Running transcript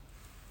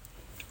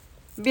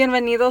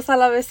Bienvenidos a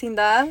la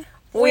vecindad.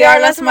 We are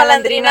las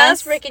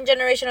malandrinas, breaking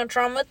generational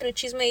trauma through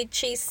chisme y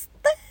chistes.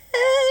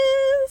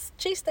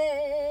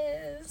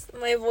 Chistes.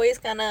 My voice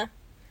kinda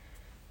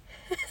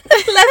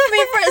left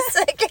me for a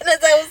second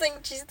as I was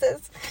saying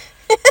chistes.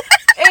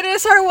 It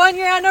is our 1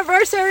 year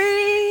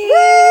anniversary!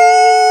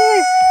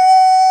 Woo!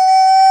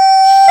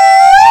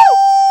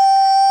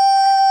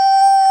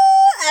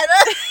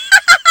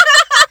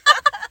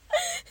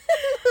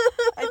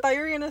 I thought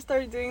you were gonna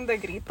start doing the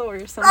grito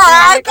or something.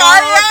 Oh, like,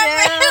 God,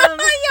 damn.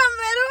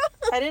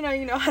 I I didn't know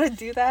you know how to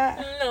do that.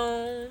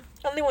 No,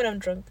 only when I'm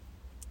drunk.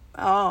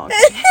 Oh,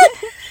 okay.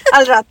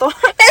 Al rato.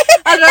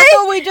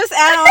 We just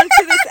add on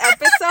to this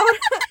episode.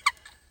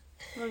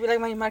 We'll be like,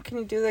 Marimar, can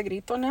you do the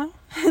grito now?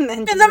 And then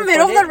In the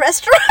middle of the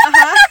restaurant.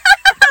 Uh-huh.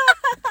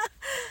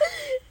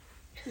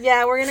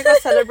 Yeah, we're gonna go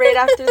celebrate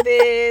after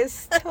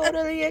this.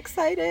 Totally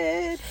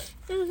excited.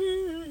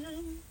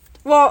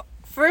 Well,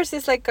 first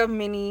it's like a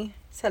mini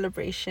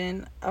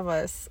celebration of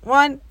us.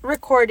 One,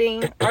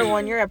 recording our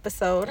 1 year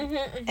episode.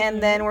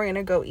 And then we're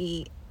gonna go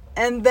eat.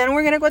 And then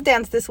we're gonna go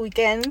dance this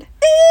weekend.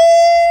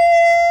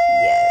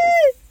 Yes.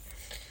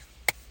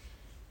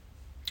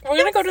 We're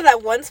gonna go to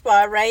that one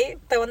spot, right?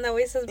 The one that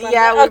always says banda.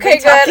 Yeah, we've okay,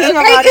 been talking good.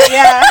 about it.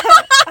 Yeah.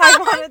 I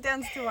want to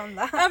dance to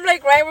banda. I'm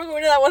like, right, we're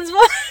going to that one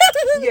spot.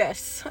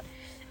 Yes.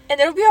 And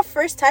it'll be our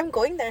first time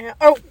going there.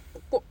 Oh,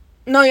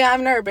 No, yeah,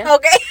 I've never been.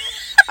 okay.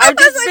 I've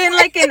just been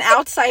like an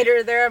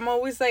outsider there. I'm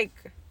always like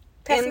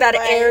Passing in that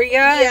by.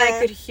 area and I Yeah.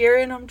 could hear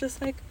it and I'm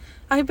just like,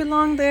 I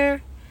belong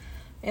there.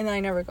 And I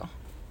never go.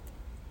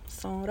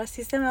 So, ahora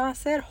sí se me va a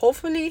hacer.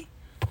 Hopefully.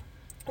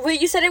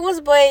 Wait, you said it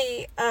was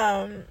by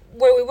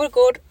where we would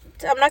go.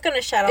 I'm not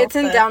gonna shout out. It's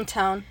in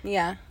downtown.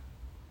 Yeah.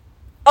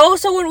 Oh,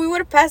 so when we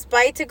would pass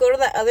by to go to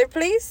that other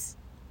place,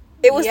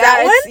 it was Yeah,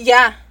 that one.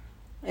 Yeah.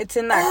 It's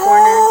in that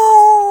corner.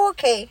 Oh,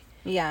 okay.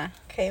 Yeah.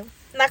 Okay.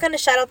 I'm not gonna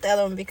shout out the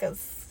other one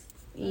because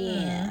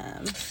Yeah.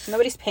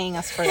 Nobody's paying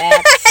us for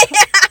that.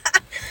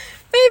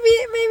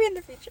 maybe in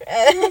the future.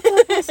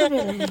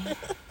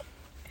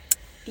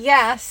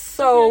 Yeah,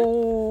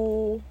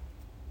 so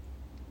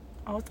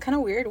oh, it's kind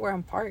of weird where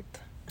I'm parked.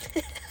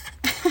 This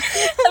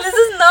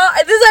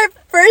is our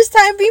first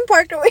time being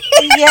parked away.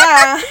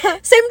 Yeah.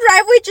 Same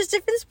driveway, just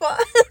different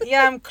spot.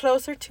 Yeah, I'm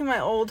closer to my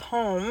old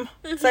home.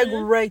 It's like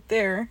right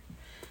there.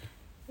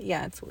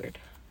 Yeah, it's weird.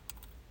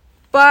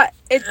 But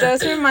it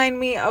does remind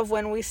me of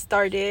when we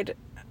started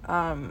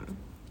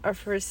our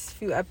first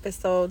few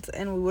episodes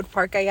and we would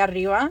park allá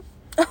arriba.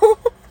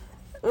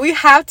 We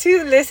have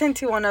to listen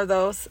to one of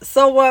those.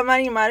 So what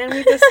Marimar and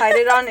we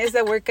decided on is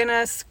that we're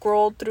gonna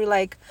scroll through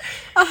like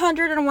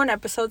 101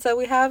 episodes that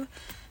we have,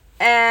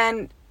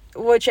 and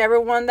whichever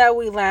one that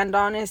we land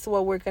on is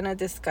what we're gonna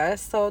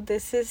discuss. So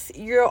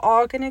you're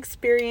all gonna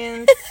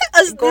experience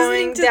Us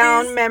going listening to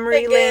down these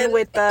memory again. lane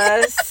with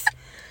us.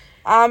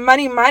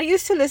 Marimar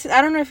used to listen.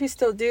 I don't know if you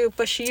still do,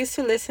 but she used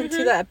to listen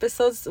to the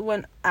episodes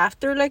when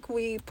after like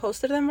we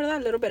posted them, or that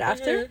a little bit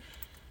after,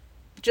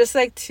 just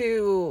like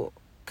to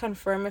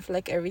confirm if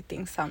like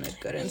everything sounded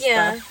good and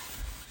stuff.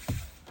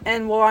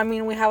 And well, I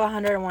mean, we have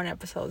 101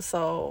 episodes,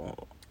 so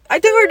I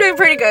think we're doing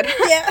pretty good.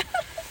 Yeah.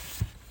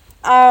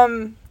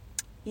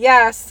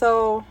 Yeah,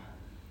 so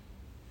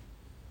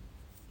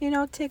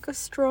take a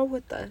stroll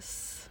with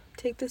us.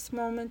 Take this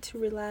moment to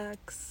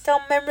relax.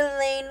 Down memory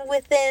lane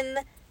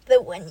within the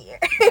 1 year.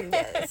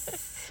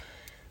 Yes.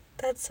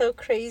 That's so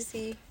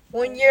crazy.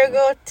 1 year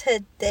ago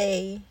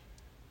today,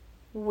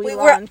 we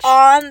were launched.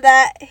 on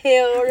that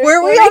hill.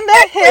 Were we on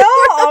that hill?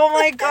 Oh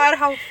my god,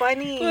 how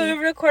funny. We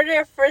recorded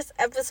our first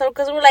episode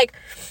because we're like,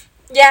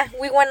 yeah,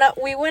 we went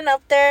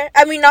up there.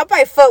 I mean, not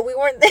by foot. We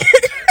weren't there.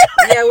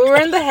 Yeah, we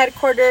were in the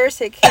headquarters.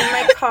 It came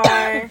my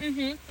car.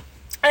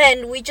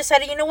 And we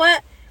decided, you know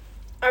what?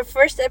 Our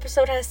first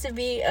episode has to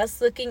be us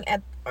looking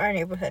at our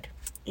neighborhood.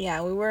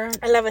 Yeah, we were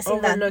I love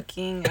vecindad.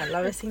 overlooking at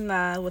La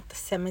Vecindad with the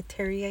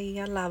cemetery ahí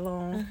al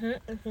lado.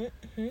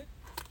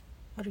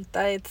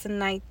 Ahorita it's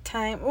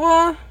nighttime.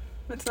 Well,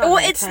 it's not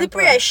nighttime, it's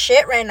slippery but as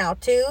shit right now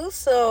too,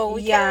 so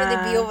we can't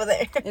really be over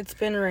there. It's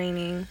been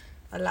raining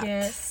a lot.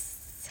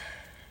 Yes.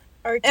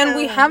 And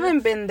we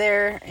haven't been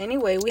there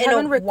anyway. We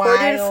haven't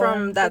recorded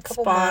from that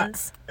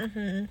spot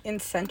in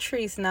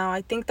centuries now.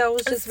 I think that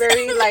was just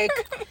very like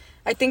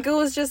I think it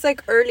was just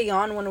like early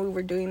on when we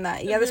were doing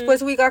that. Yeah,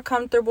 después we got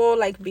comfortable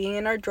like being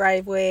in our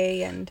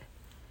driveway and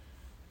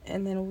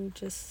then we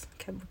just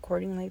kept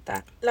recording like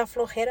that. La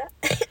flojera.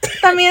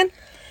 También.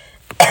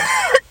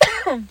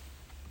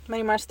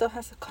 Marimar still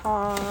has a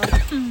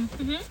cough.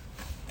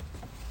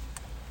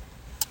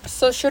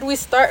 So should we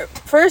start?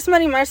 First,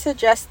 Marimar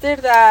suggested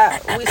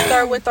that we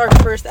start with our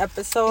first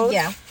episode.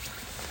 Yeah.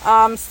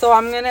 So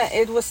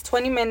it was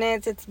 20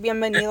 minutes. It's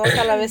Bienvenidos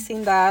a la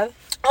Vecindad.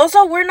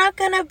 Also, we're not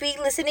gonna be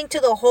listening to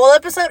the whole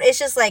episode. It's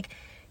just like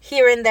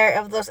here and there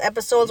of those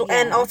episodes. Yeah.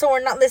 And also,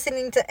 we're not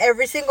listening to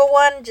every single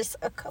one, just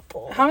a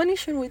couple. How many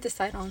should we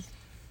decide on?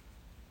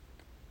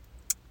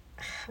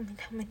 I mean,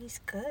 how many's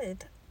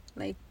good?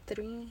 Like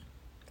 3?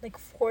 Like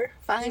 4?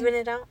 5? Even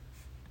it out?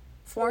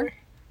 4?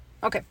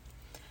 Okay.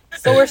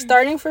 So we're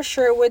starting for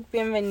sure with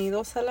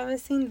Bienvenidos a la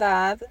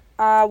Vecindad,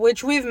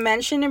 which we've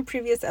mentioned in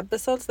previous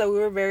episodes that we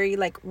were very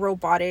like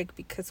robotic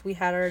because we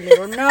had our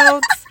little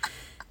notes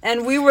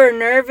and we were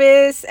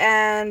nervous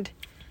and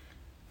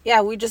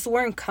yeah, we just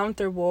weren't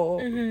comfortable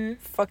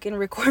fucking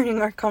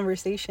recording our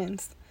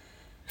conversations.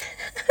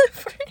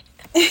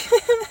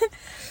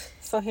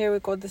 So here we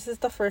go. This is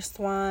the first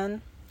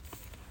one.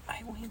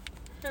 I went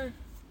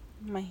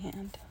my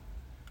hand.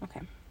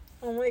 Okay.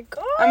 Oh my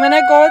god. I'm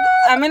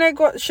gonna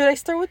go. Should I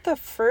start with the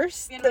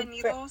first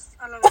Bienvenidos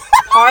a la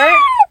part?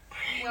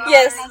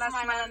 Yes. Las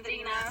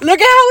malandrinas.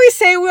 Look at how we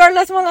say we are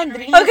las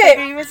malandrinas. Okay.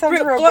 It even sounds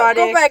Go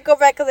robotic. back,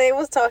 because I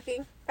was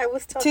talking.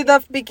 To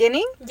the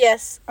beginning?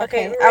 Yes.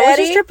 Okay. Okay. I was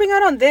Ready? just tripping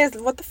out on this.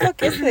 What the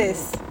fuck is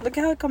this? Look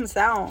at how it comes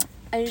out.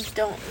 I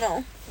don't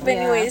know. But Yeah.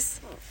 anyways.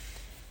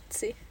 Let's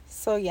see.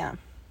 So yeah.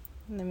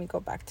 Let me go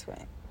back to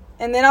it.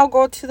 And then I'll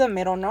go to the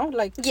middle, no?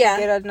 Like to Yeah.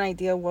 get an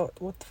idea what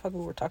the fuck we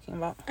were talking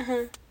about.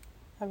 Uh-huh.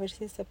 A ver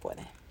si se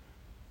puede.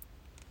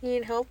 You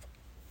need help?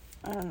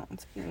 I don't know.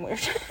 It's being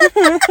weird.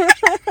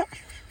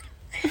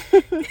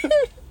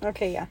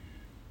 Okay, yeah.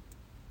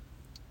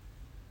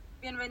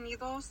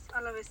 Bienvenidos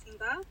a la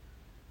vecindad.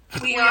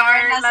 We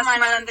are las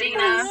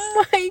malandrinas.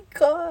 Oh my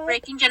god.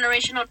 Breaking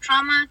generational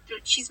trauma through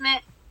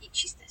chisme y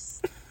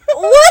chistes.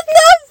 What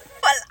the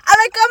fuck?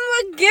 Like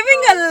I'm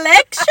giving a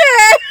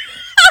lecture.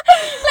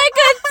 Like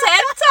a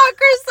TED talk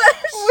or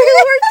something. We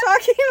were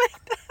talking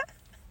like that.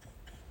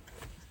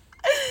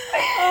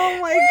 Oh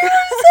my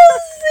god. So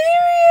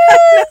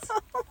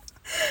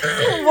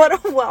serious. What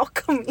a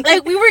welcome.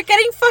 Like we were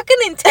getting fucking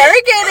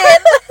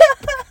interrogated.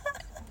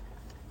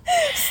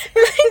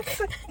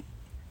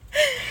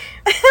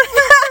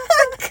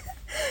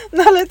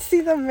 Now let's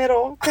see the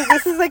middle. Because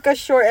this is like a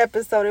short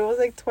episode. It was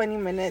like 20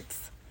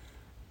 minutes.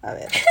 A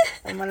ver.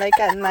 I'm like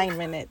at 9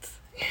 minutes.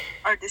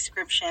 Our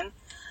description.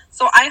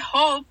 So I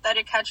hope that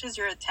it catches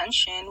your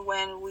attention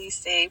when we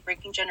say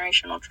breaking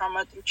generational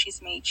trauma through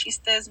chisme y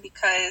chistes,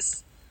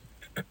 because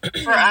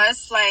for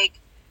us, like,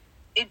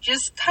 it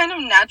just kind of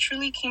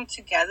naturally came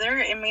together.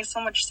 It made so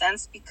much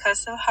sense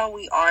because of how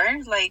we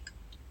are. Like,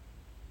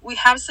 we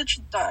have such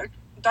dark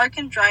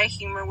and dry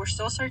humor. We're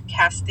so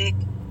sarcastic.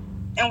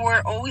 And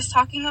we're always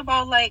talking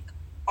about, like,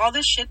 all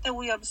the shit that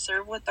we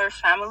observe with our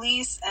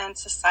families and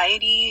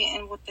society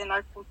and within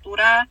our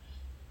cultura,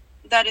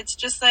 that it's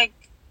just like,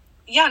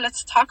 yeah,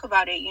 let's talk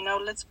about it, you know,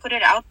 let's put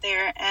it out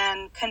there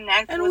and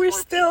connect And with we're more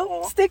still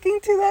people sticking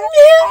to that.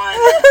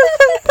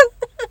 on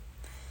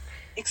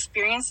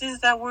experiences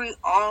that we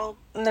all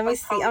Let me are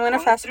see. probably I'm going to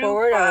going fast through,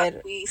 forward. A but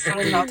ver. we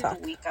when you sound talk.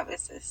 weak a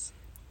veces.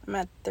 I'm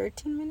at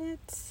 13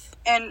 minutes.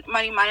 And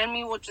Marimar and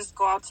me will just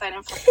go outside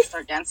and fucking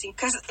start dancing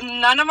because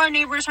none of our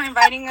neighbors are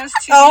inviting us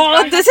to.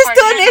 Oh, this is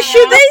still an issue.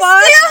 The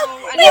fuck?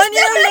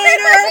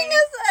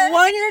 One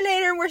 1 year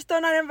later, we're still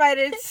not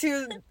invited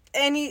to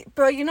any.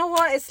 But you know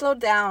what? It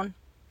slowed down.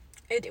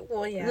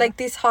 Well, yeah. Like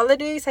these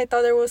holidays, I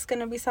thought there was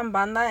gonna be some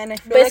banda, and I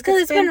feel but it's like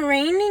because it's been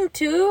raining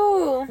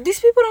too.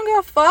 These people don't give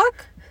a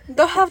fuck.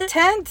 They'll have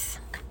tents.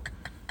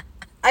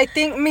 I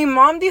think my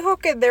mom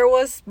dijo que there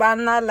was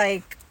banda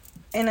like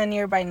in a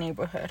nearby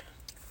neighborhood,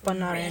 but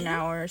not in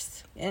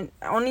ours. And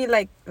only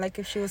like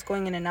if she was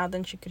going in and out,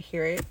 then she could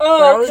hear it. Oh,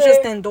 but I was okay.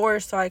 just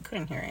indoors, so I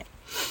couldn't hear it.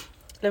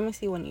 Let me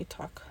see when you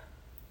talk.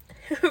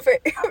 Very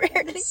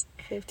rarely.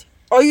 15.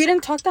 Oh, you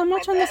didn't talk that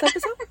much on this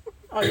episode?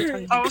 Oh, you're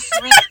talking. I was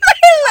really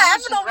I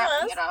just laughed wrapping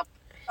almost. it up.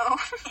 Oh.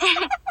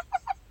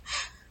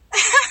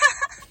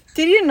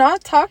 Did you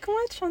not talk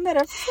much on that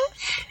episode?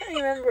 I can't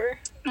remember.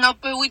 No,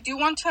 but we do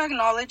want to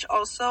acknowledge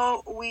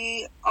also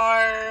we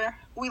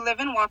live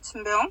in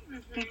Watsonville,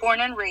 born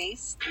and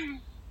raised,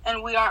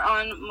 and we are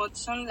on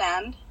Mutsun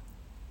land.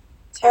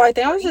 Oh, I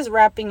think I was just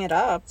wrapping it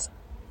up.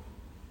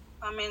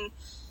 I mean,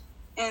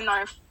 in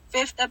our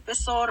 5th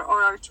episode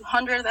or our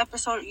 200th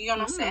episode, yo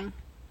no sé.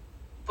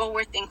 But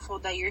we're thankful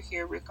that you're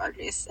here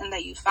regardless and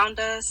that you found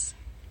us.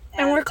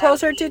 And we're that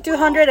closer we to will-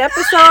 200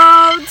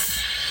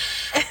 episodes.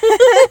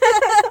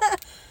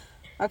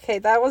 Okay,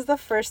 that was the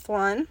first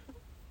one.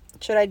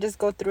 Should I just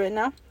go through it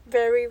now?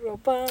 Very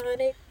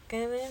robotic.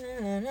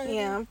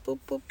 Yeah. Boop,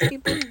 boop,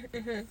 beep,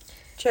 boop.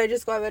 Should I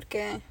just go a ver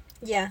qué?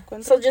 Yeah.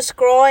 Cuenta. So just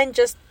scroll and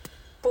just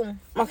boom.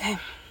 Okay.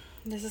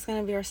 This is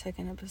going to be our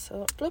second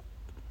episode. Bloop.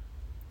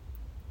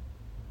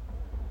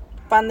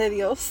 Pan de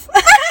Dios.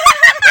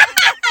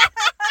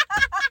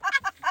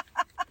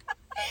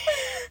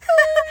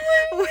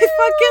 We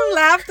fucking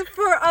laughed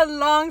for a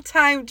long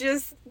time,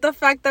 just the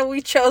fact that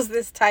we chose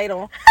this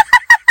title.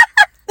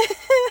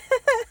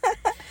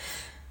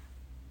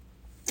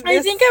 I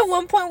think at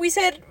one point we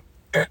said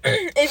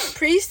if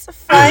priests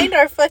find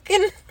our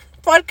fucking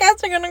podcast,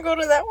 they're gonna go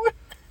to that one.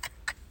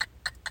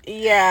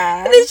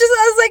 Yeah. And it's just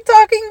us like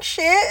talking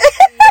shit.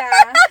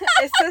 Yeah.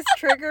 It says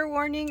trigger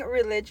warning,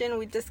 religion.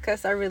 We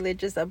discuss our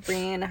religious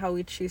upbringing and how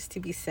we choose to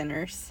be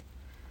sinners.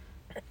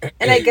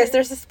 And I guess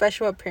there's a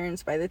special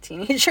appearance by the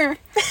teenager.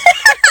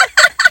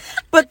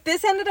 But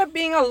this ended up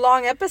being a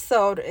long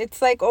episode.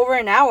 It's like over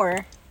an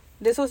hour.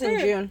 This was in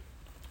June.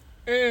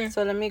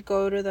 So let me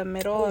go to the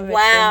middle of it.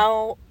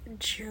 Wow.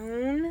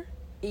 June?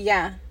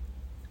 Yeah.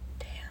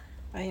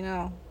 I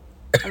know.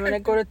 I'm gonna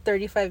go to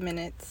 35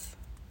 minutes.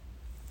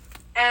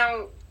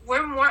 And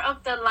we're more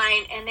up the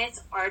line, and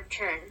it's our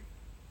turn.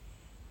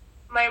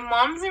 My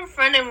mom's in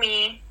front of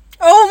me.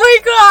 Oh my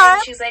god!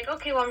 And she's like,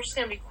 okay, well, I'm just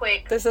gonna be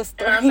quick. There's a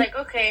story. And I was like,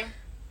 okay.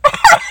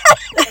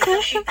 And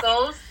so she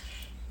goes.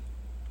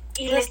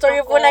 The story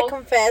of when I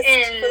confessed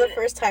for the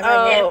first time.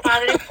 El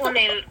padre con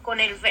el,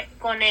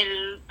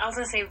 I was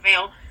gonna say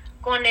veil,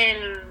 con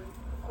el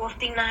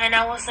cortina, and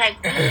I was like,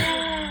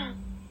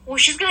 well,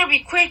 she's gonna be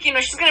quick,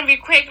 she's gonna be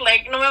quick,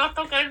 like, no me va a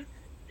tocar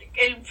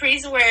el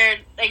priest where,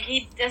 like,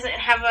 he doesn't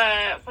have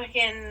a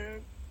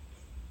fucking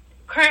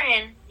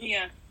curtain.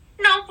 Yeah.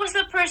 No, pues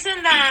the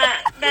person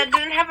that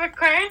didn't have a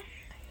curtain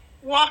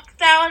walked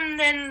down, and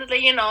then,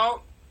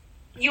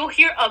 you'll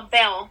hear a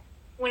bell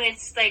when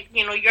it's, like,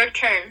 your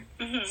turn.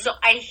 Mm-hmm. So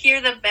I hear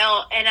the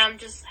bell, and I'm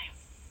just like,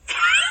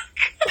 fuck.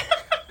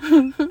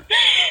 And so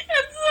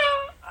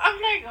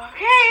I'm like,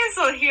 okay,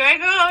 so here I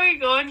go. We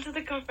go into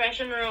the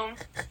confession room,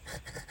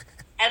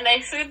 and I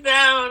sit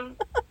down,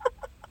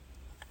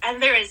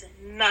 and there is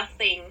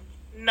nothing,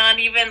 not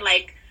even,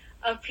 like,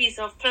 a piece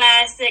of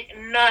plastic,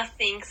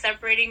 nothing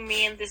separating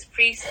me and this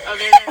priest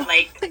other than,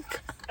 like,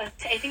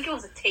 I think it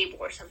was a table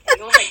or something.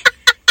 It was, like,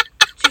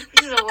 2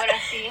 pieces of wood, I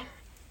see.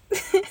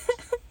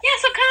 Yeah,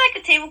 so kind of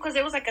like a table, because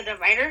it was like a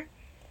divider.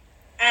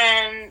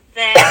 And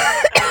then...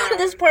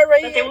 this part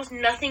right but here. there was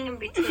nothing in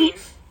between.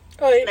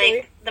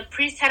 Like, the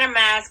priest had a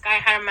mask, I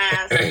had a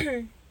mask.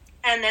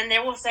 And then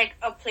there was, like,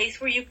 a place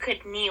where you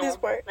could kneel. This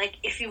part. Like,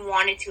 if you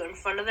wanted to, in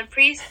front of the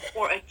priest,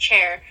 or a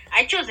chair.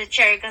 I chose a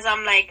chair, because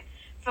I'm like,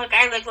 fuck,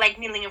 I look like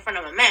kneeling in front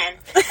of a man.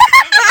 oh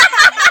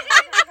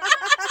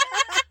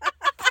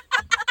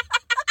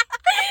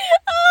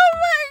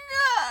my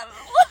god.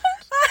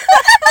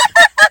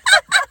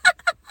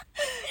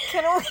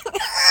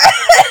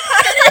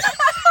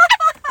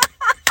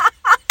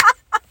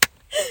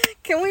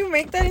 Can we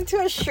make that into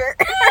a shirt?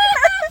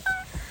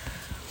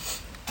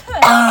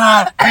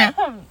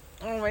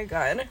 Oh my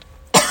god.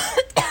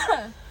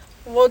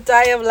 We'll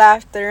die of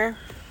laughter.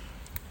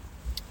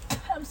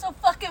 I'm so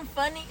fucking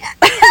funny.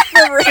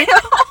 For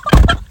real?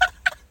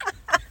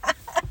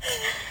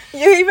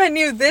 You even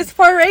knew this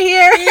part right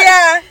here?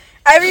 Yeah,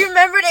 I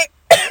remembered it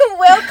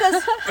well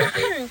because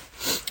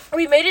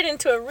we made it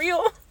into a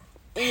reel.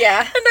 Yeah.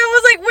 And I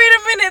was like, wait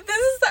a minute, this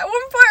is that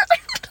one part.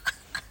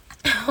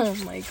 Oh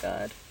my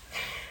god.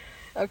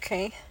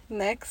 Okay,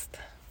 next.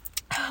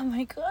 Oh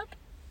my god.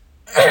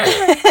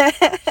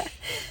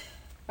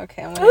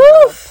 Okay, I'm gonna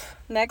go up.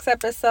 Next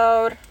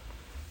episode.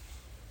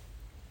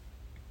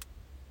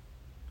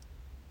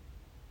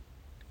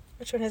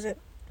 Which one is it?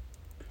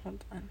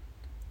 Hold on.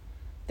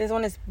 This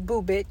one is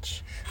Boo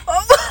Bitch.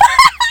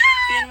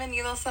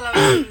 Bienvenidos a la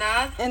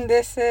vecindad. And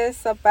this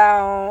is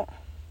about...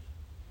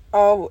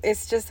 Oh,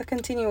 it's just a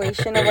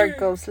continuation of our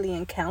ghostly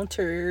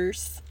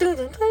encounters.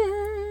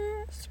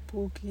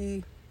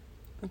 Spooky.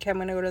 Okay, I'm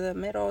gonna go to the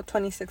middle.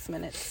 26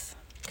 minutes.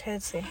 Okay,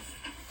 let's see.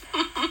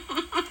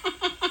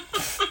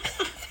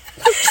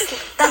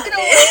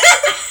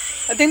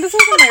 I think this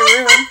was in my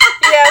room.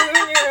 Yeah, we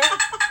were in your room.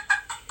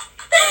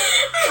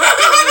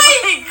 Oh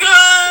my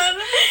god!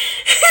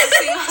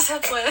 Así no se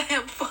puede,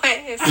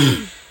 pues.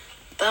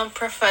 Tan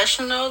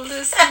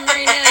professionalism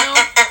right now.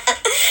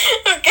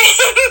 Okay.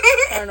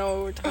 I don't know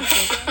what we're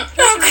talking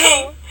about. Okay.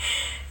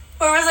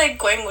 Where was I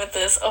going with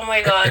this? Oh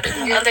my god.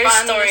 Your Other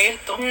story.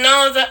 panisito.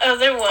 No, the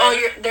other one.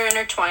 Oh, they're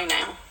intertwined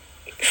now.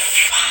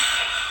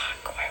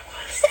 Fuck, where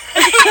was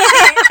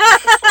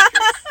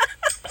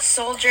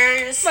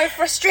Soldiers. My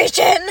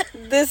frustration.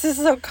 This is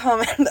so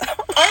common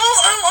though.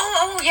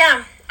 Oh,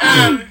 yeah.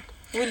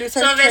 We lose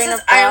So our this train is,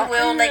 of I thought.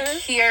 will, like,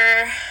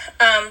 hear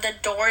the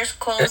doors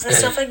close and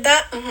stuff like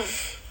that.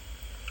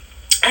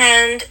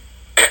 And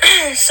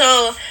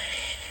so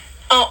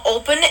I'll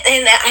open it,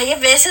 and I have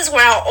veces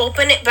where I'll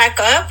open it back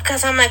up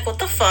because I'm like, what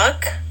the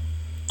fuck?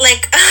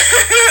 Like,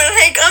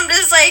 like, I'm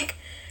just like,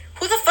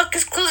 who the fuck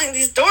is closing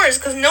these doors?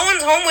 Because no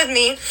one's home with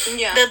me.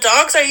 Yeah. The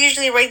dogs are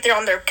usually right there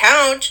on their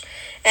couch.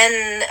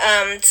 And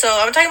so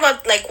I'm talking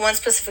about, like, one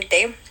specific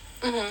day.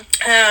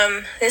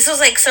 This was,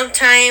 like,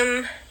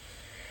 sometime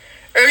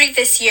early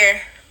this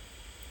year.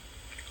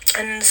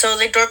 And so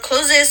the door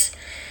closes,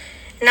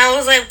 and I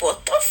was like,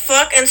 what the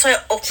fuck? And so I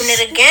open it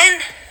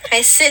again.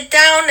 I sit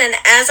down, and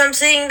as I'm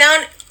sitting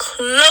down,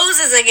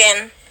 closes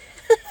again.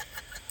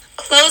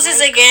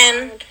 Closes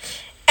again. God.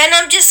 And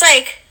I'm just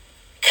like,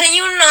 can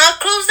you not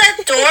close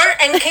that door?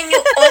 And can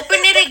you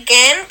open it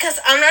again? Because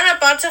I'm not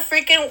about to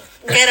freaking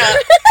get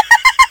up.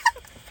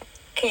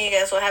 Can you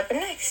guess what happened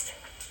next?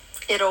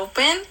 It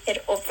opened.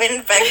 It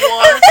opened back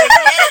up again.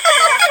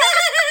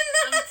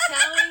 I'm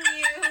telling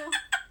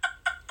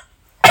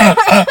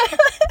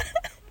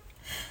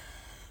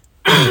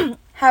you.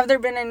 Have there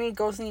been any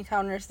ghostly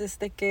encounters this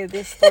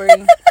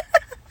story?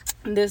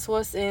 This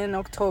was in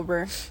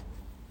October.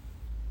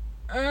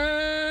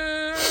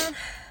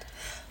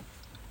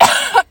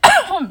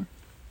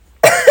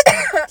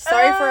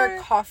 Sorry for a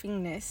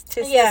coughingness.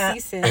 Tis the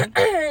season.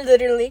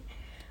 Literally.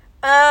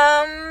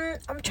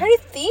 I'm trying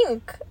to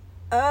think.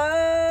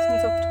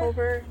 Since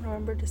October,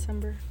 November,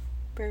 December.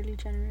 early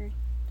January.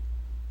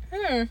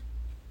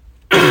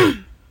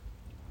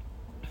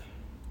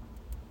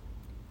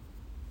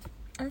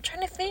 I'm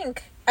trying to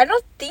think. I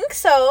don't think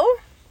so.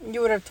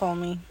 You would have told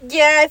me.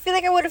 Yeah, I feel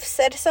like I would have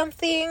said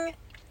something.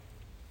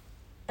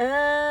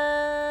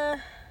 I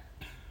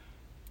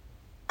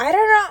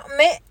don't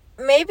know.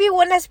 Maybe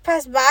one has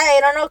passed by. I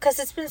don't know, because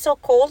it's been so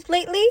cold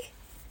lately.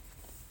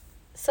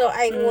 So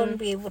I won't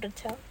be able to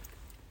tell.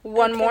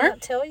 One more? I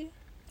cannot tell you.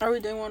 Are we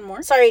doing one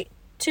more? Sorry,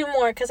 2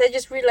 more, because I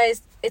just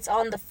realized it's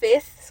on the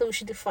 5th, so we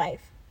should do 5.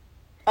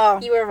 Oh,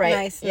 You were right.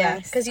 Nice, yeah,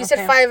 nice. because you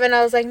said 5, and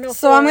I was like, no.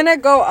 So 4. I'm gonna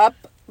go up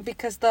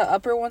because the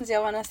upper ones,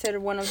 ya van a ser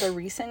one of the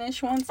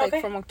recent-ish ones, like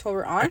from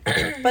October on.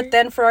 But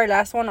then for our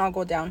last one, I'll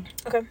go down.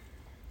 Okay.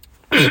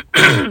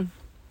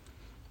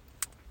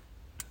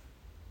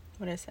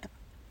 What is it?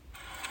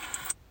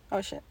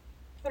 Oh shit.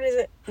 What is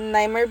it?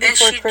 Nightmare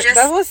Before Christmas.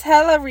 That was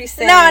hella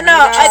recent. No,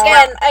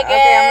 again.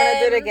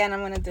 Okay, I'm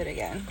gonna do it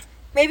again.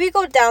 Maybe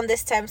go down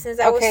this time since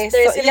I was. Okay, so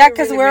yeah,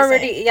 because we're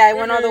already. Yeah, I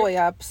went all the way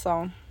up,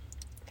 so.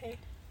 Okay.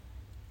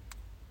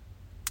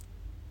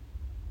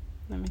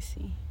 Let me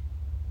see.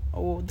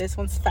 Oh, this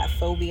one's fat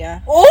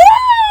phobia. Oh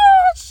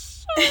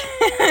shit!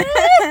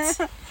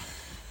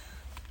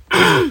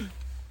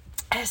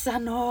 Esa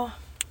no.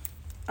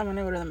 I'm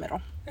gonna go to the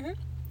middle. Mhm.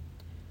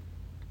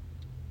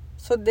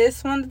 So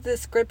this one, the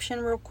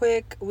description real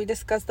quick. We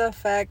discussed the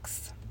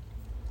effects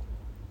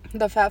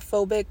the fat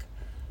phobic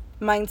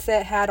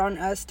mindset had on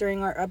us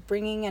during our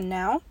upbringing and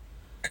now.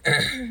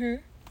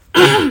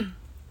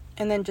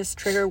 And then just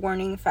trigger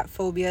warning, fat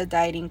phobia,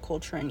 dieting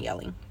culture, and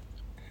yelling.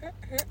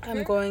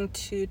 I'm going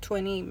to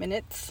 20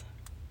 minutes.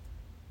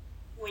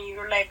 When you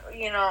were like,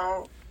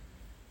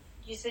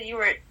 you said you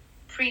were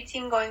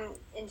preteen going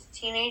into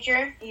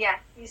teenager. Yeah,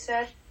 you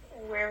said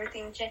where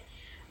everything changed.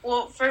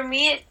 Well, for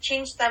me, it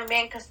changed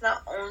también because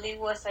not only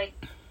was I,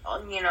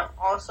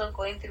 also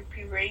going through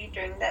puberty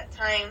during that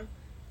time,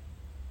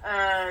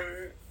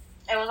 I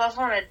was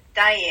also on a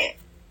diet.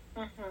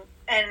 Mm-hmm.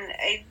 And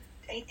I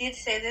did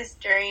say this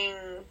during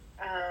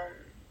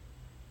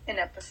an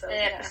episode.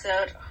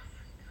 Oh,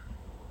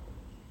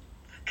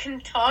 I can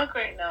talk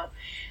right now.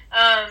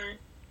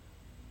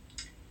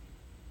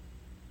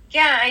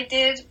 Yeah, I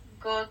did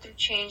go through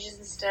changes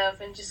and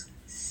stuff, and just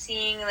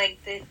seeing like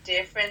the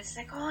difference,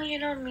 like, oh,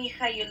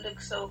 mija, you look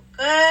so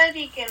good,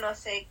 y que no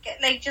sé qué,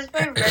 like just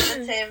by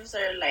relatives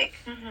or like,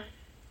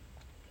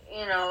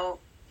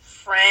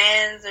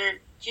 friends or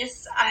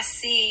just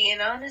así,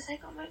 and it's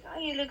like, oh my god,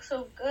 you look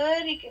so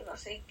good, y que no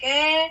sé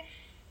qué.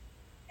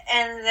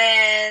 And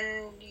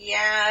then,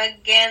 yeah,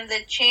 again,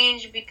 the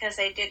change, because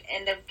I did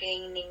end up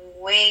gaining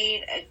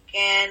weight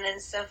again and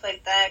stuff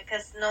like that,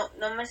 because no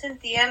me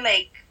sentía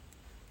like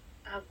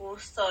a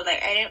gusto,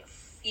 like I didn't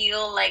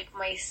feel like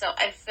myself.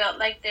 I felt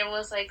like there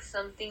was like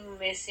something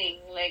missing,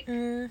 like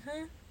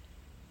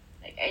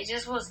like I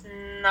just was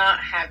not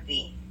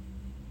happy.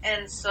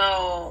 And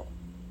so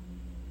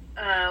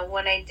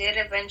when I did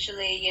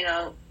eventually,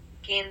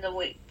 gain the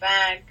weight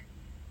back,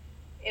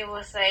 it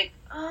was like,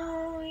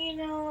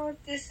 oh,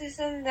 this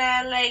isn't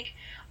that, like,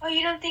 oh,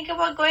 you don't think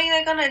about going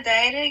like on a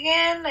diet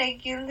again,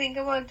 like you don't think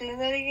about doing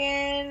that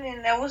again.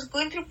 And I was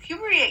going through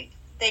puberty,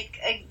 like,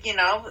 a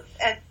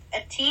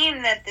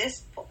teen at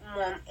this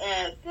moment.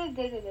 At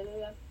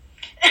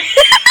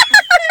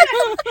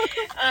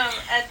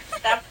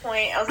that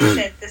point, I was gonna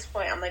say at this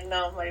point, I'm like,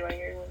 no, what do you want to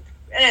go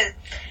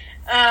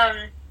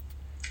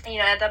through?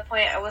 At that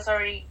point, I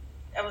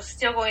was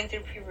still going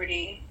through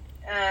puberty,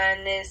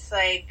 and it's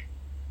like,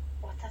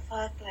 what the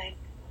fuck, like,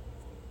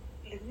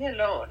 leave me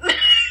alone.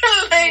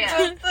 Like, yeah.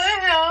 What the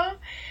hell?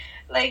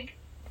 Like,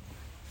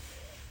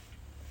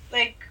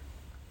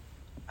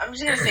 I'm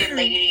just gonna say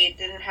lady. It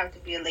didn't have to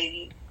be a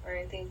lady or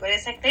anything, but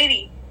it's like,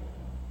 lady,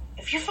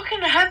 if you're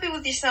fucking happy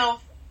with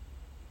yourself,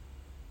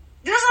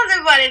 do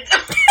something about it.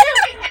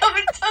 Come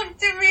and talk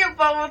to me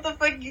about what the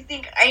fuck you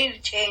think I need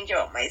to change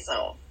about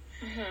myself.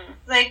 Mm-hmm.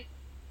 Like,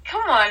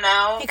 come on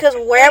now. Because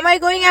where am I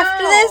going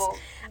after this?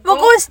 I'm gonna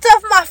go and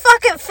stuff my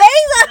fucking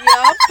face.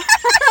 Yup.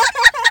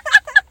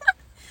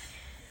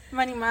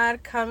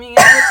 Marimar coming in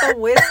with the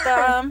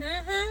wisdom.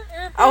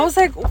 I was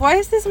like, why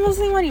is this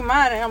mostly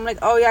Marimar? And I'm like,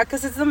 oh yeah,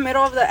 because it's the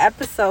middle of the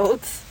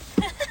episodes.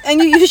 And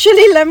you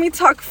usually let me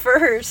talk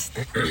first.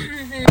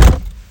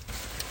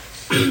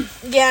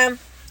 Yeah.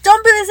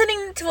 Don't be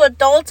listening to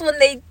adults when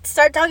they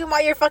start talking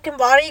about your fucking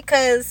body,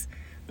 because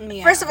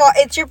first of all,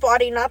 it's your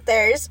body, not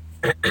theirs.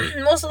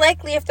 Most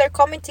likely, if they're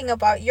commenting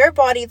about your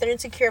body, they're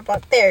insecure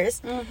about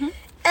theirs. Mm-hmm.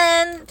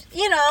 And,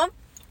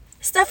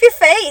 stuff your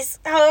face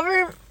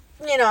however,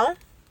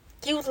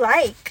 you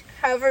like.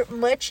 However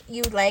much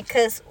you like.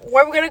 Because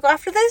where we're going to go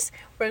after this,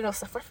 we're going to go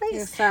stuff our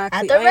face. Exactly.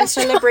 At the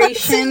restaurant.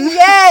 Celebration.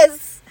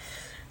 Yes.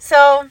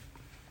 So,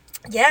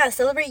 yeah,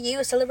 celebrate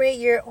you. Celebrate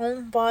your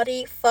own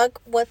body.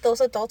 Fuck what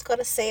those adults got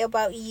to say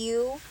about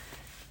you.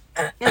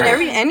 And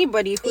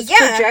anybody who's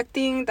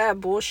projecting that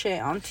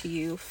bullshit onto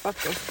you, fuck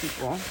those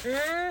people.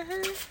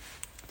 Mm-hmm.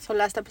 So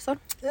last episode.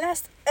 Oh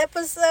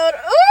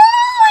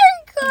my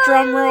god!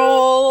 Drum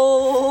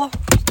roll.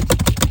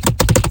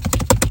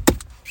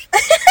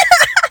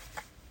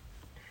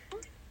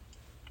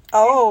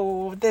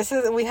 Oh,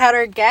 we had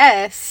our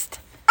guest.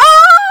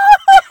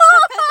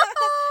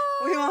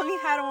 We only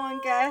had one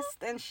guest,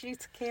 and she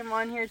came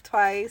on here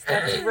twice.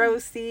 That's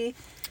Rosie.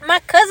 My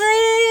cousin.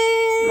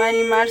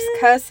 Marimar's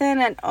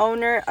cousin and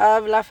owner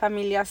of La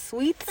Familia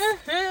Suites.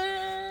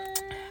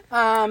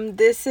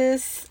 This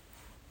is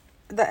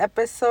the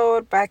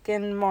episode back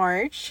in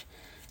March,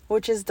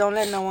 which is Don't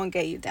Let No One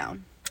Get You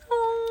Down.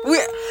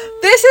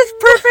 This is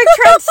perfect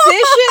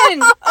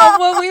transition of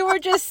what we were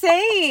just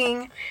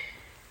saying.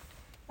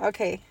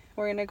 Okay,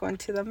 we're going to go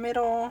into the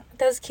middle.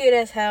 That's cute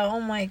as hell. Oh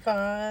my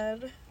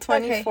god.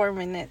 24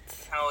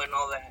 minutes. How and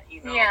all that,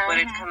 Yeah. But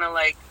it's kind of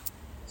like,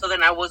 so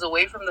then I was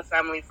away from the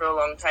family for a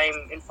long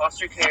time in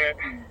foster care,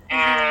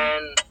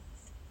 and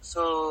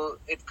so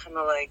it's kind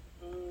of like,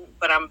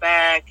 but I'm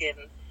back,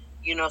 and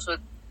so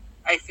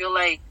I feel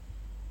like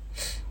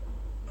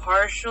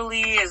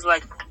partially is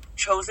like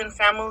chosen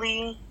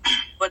family,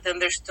 but then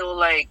there's still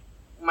like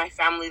my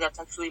family that's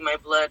actually my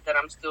blood that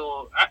I'm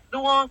still, I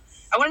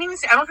wouldn't even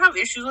say, I don't have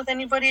issues with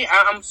anybody.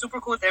 I'm super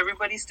cool with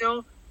everybody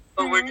still,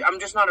 but I'm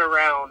just not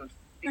around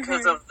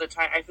because of the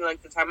time. I feel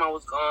like the time I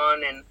was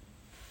gone, and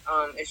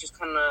it's just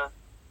kind of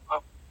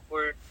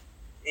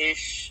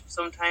awkward-ish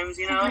sometimes,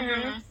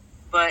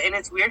 But, and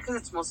it's weird because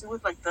it's mostly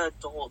with, like, the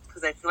adults.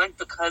 Because I feel like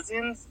the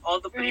cousins,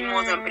 all the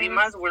primos and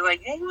primas, were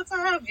like, hey, what's up,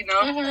 Like,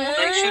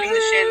 shooting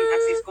the shit,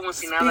 así es como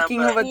si nada.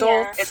 Speaking of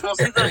adults. It's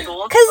mostly the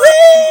adults.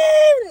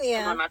 Cousin!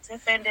 Yeah. Not to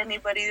offend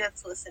anybody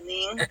that's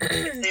listening, if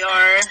they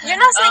are. You're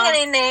not saying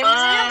any names. You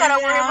don't gotta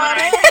worry about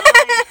it.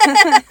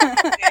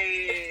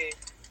 Okay.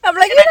 I'm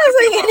like, And you're not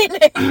saying I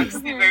anything.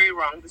 could be very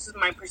wrong. This is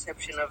my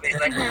perception of it.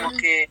 Like,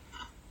 okay,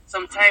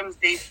 sometimes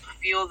they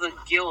feel the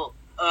guilt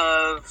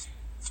of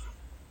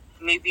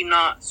maybe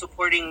not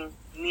supporting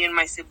me and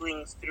my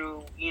siblings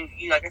through, you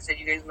like I said,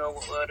 you guys know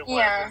what it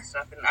was and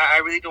stuff. And I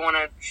really don't want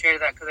to share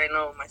that because I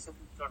know my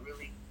siblings don't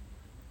really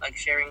like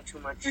sharing too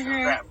much of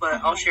that.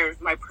 But I'll share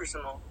my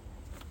personal.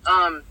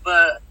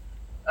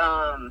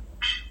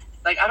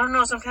 Like, I don't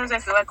know, sometimes I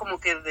feel like como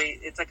que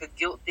it's like a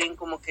guilt thing,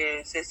 como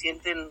que se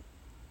sienten,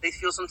 they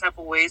feel some type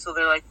of way, so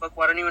they're like, fuck,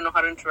 well, I don't even know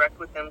how to interact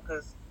with them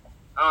because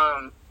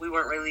we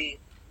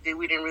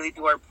didn't really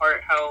do our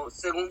part how,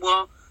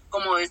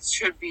 como it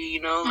should be,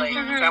 like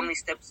family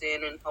steps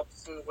in and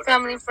helps and whatever.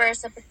 Family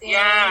first, empathy.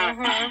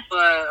 Yeah,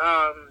 but,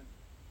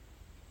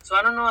 so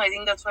I don't know, I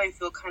think that's why I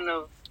feel kind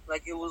of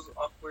like it was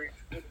awkward.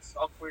 It's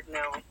awkward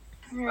now.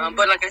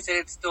 But like I said,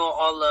 it's still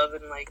all love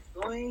and like,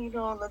 oh, hey, I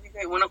love you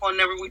guys.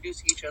 Whenever we do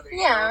see each other.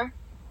 Yeah.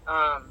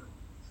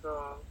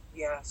 So,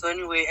 yeah. So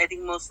anyway, I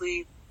think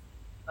mostly,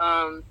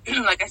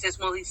 like I said, it's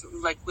mostly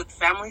like with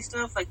family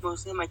stuff, like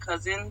mostly my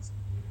cousins.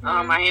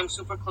 I am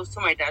super close to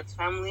my dad's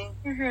family.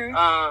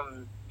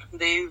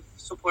 They've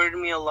supported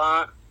me a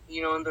lot,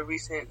 in the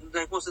recent,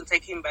 since I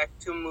came back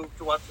to move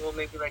to Wattsville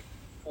maybe like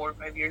 4 or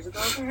 5 years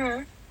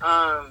ago.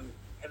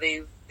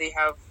 They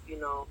have,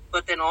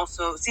 but then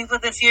also,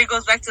 but this year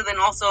goes back to then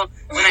also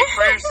when I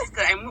first,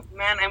 cause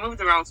I moved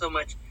around so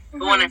much.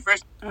 But when I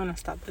first, I'm gonna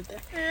stop it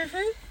there.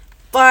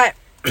 But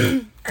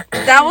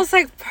that was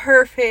like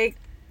perfect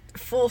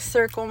full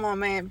circle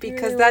moment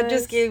because that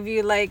just gave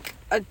you like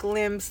a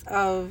glimpse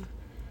of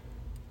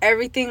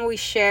everything we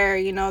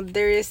share.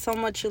 There is so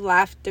much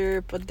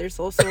laughter, but there's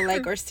also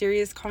like our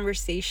serious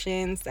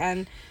conversations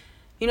and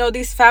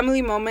these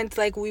family moments.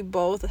 Like we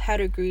both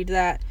had agreed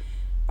that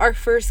our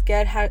first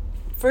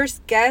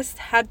guest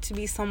had to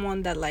be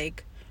someone that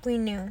like We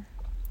knew.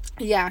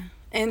 Yeah,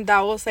 and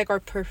that was like our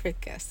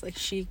perfect guest. Like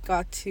she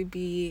got to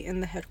be in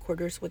the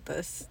headquarters with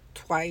us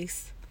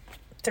twice.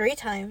 3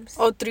 times.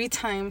 Oh, 3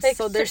 times. Like,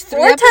 so there's 3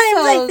 4 episodes,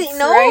 times, I think.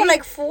 No, right?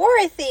 like 4,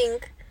 I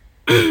think.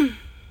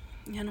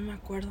 Ya no me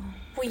acuerdo.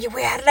 We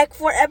had like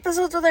 4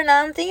 episodes with her.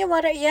 Now I'm thinking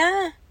about it.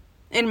 Yeah.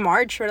 In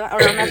March or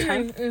around that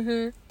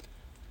time.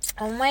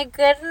 Oh my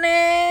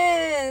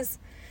goodness.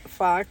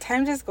 Fuck,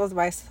 time just goes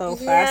by so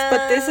fast.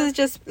 But this is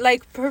just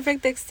like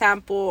perfect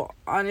example,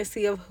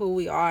 honestly, of who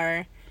we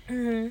are.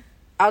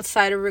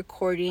 Outside of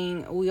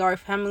recording, we are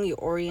family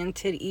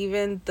oriented,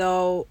 even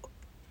though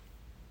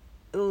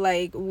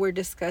like we're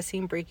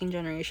discussing breaking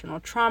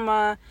generational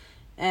trauma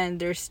and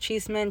there's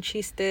chismen,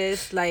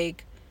 chistes,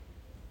 like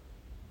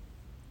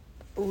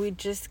we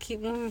just keep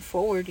moving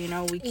forward,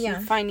 we keep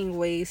finding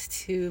ways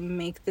to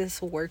make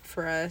this work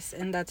for us,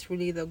 and that's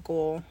really the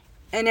goal.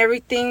 And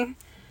everything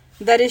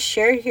that is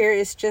shared here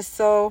is just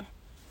so,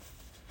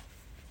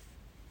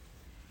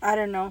 I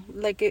don't know,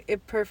 like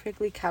it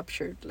perfectly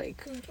captured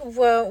like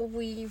well,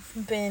 we've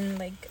been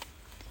like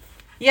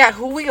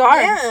who we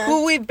are,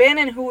 who we've been,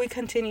 and who we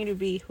continue to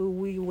be, who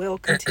we will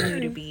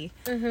continue to be,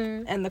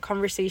 and the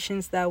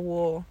conversations that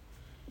will,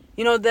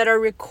 that are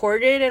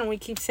recorded, and we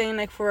keep saying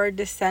like for our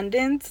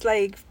descendants,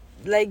 like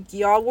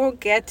y'all will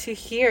get to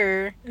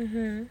hear,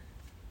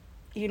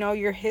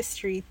 your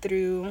history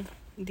through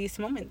these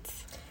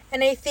moments.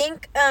 And I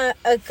think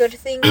a good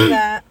thing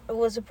that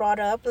was brought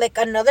up, like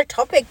another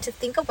topic to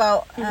think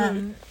about,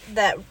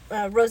 that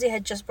Rosie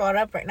had just brought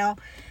up right now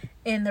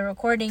in the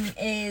recording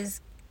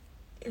is,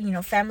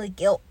 family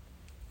guilt.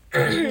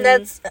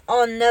 That's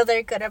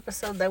another good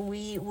episode that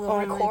we will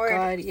record.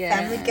 My God, yes.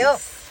 Family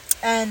guilt.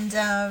 And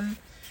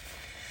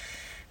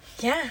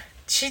yeah,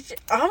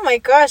 oh my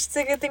gosh, it's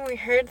a good thing we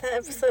heard that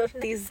episode.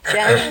 These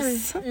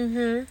gems.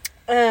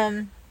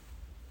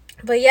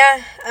 But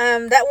yeah,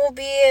 that will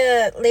be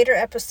a later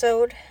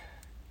episode.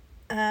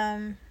 Who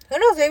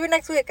knows? Maybe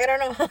next week. I don't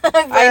know.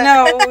 I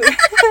know.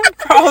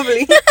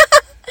 Probably.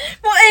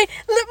 Well, hey,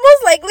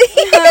 most likely.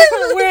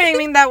 We're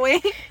aiming that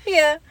way.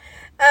 Yeah.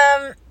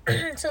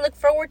 So look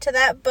forward to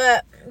that.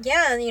 But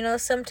yeah, you know,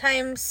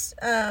 sometimes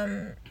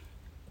there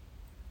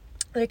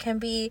can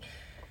be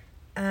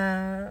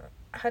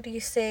how do you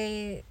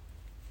say,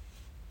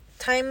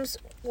 times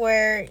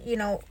where, you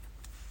know,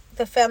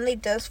 the family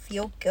does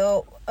feel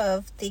guilt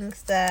of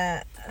things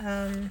that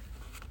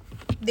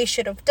they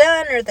should have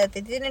done or that they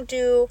didn't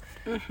do,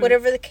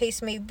 whatever the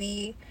case may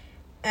be.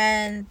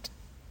 And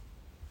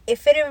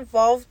if it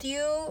involved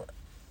you,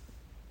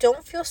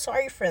 don't feel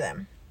sorry for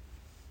them.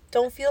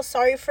 Don't feel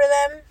sorry for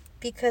them,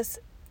 because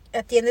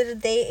at the end of the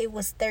day, it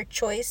was their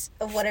choice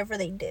of whatever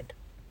they did.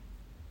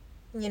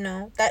 You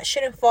know, that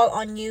shouldn't fall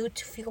on you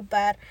to feel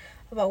bad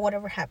about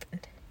whatever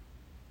happened.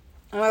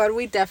 Oh my God,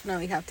 we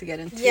definitely have to get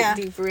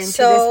deeper into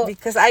this,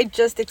 because I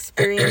just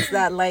experienced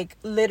that, like,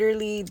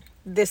 literally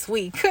this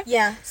week.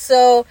 Yeah,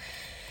 so,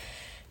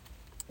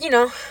 you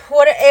know,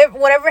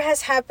 whatever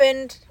has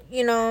happened,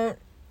 you know,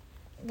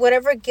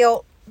 whatever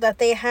guilt that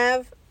they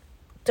have,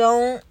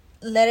 don't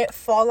let it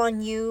fall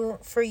on you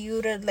for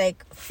you to,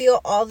 like,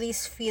 feel all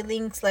these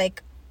feelings,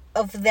 like,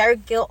 of their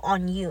guilt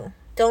on you.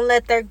 Don't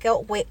let their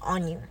guilt weigh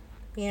on you,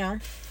 you know?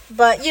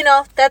 But, you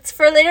know, that's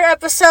for a later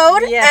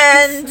episode.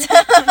 Yes.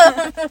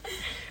 And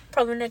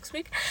probably next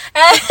week.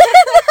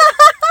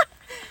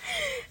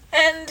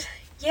 And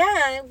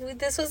yeah,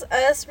 this was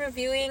us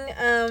reviewing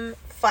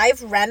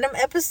 5 random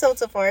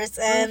episodes of ours.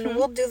 And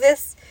we'll do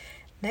this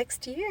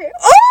next year.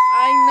 Oh!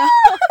 I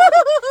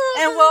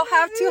know. And we'll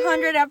have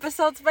 200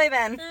 episodes by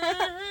then.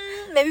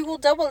 Maybe we'll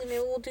double it. Maybe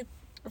we'll do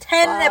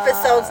 10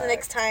 episodes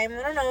next time.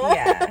 I don't know.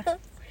 Yeah.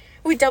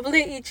 We double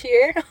it each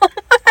year.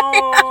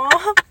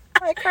 Aww.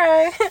 I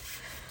cry.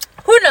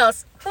 Who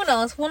knows?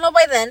 We'll know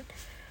by then.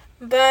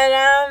 But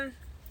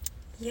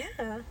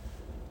yeah,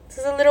 this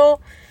is a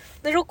little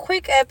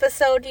quick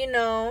episode, you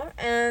know,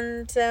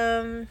 and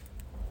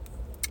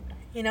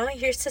you know,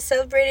 here's to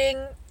celebrating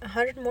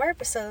 100 more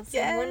episodes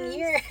in 1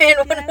 year.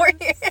 One more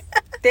year.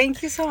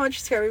 Thank you so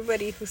much to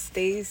everybody who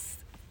stays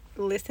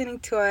listening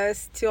to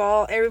us,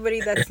 to everybody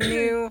that's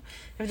new.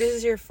 If this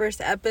is your first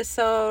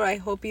episode, I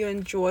hope you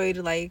enjoyed,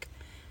 like,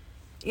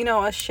 you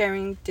know, us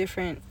sharing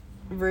different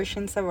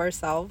versions of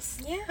ourselves.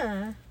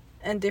 Yeah.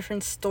 And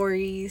different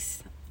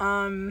stories.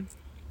 Yeah,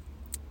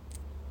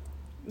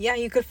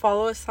 you could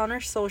follow us on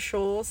our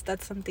socials.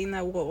 That's something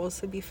that we'll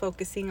also be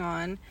focusing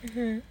on.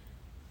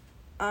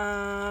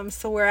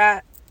 So we're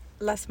at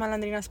Las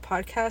Malandrinas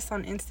Podcast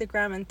on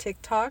Instagram and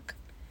TikTok.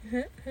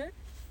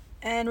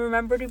 And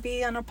remember to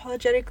be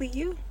unapologetically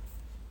you.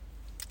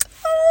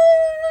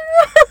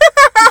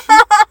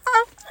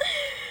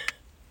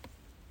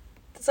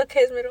 It's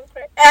okay, Esme, don't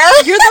cry.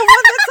 You're the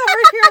one that's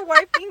over here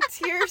wiping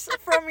tears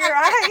from your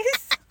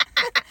eyes.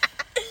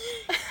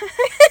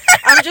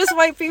 I'm just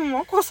wiping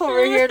mocos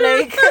over here,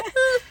 like.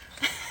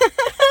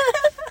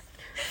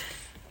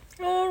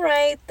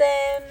 Alright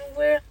then,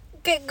 we'll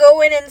get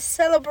going and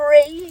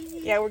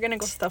celebrate. Yeah, we're gonna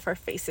go stuff our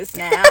faces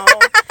now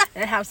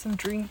and have some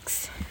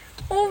drinks.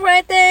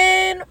 Alright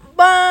then,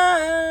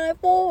 bye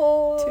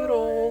boys.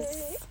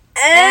 Toodles.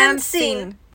 And scene.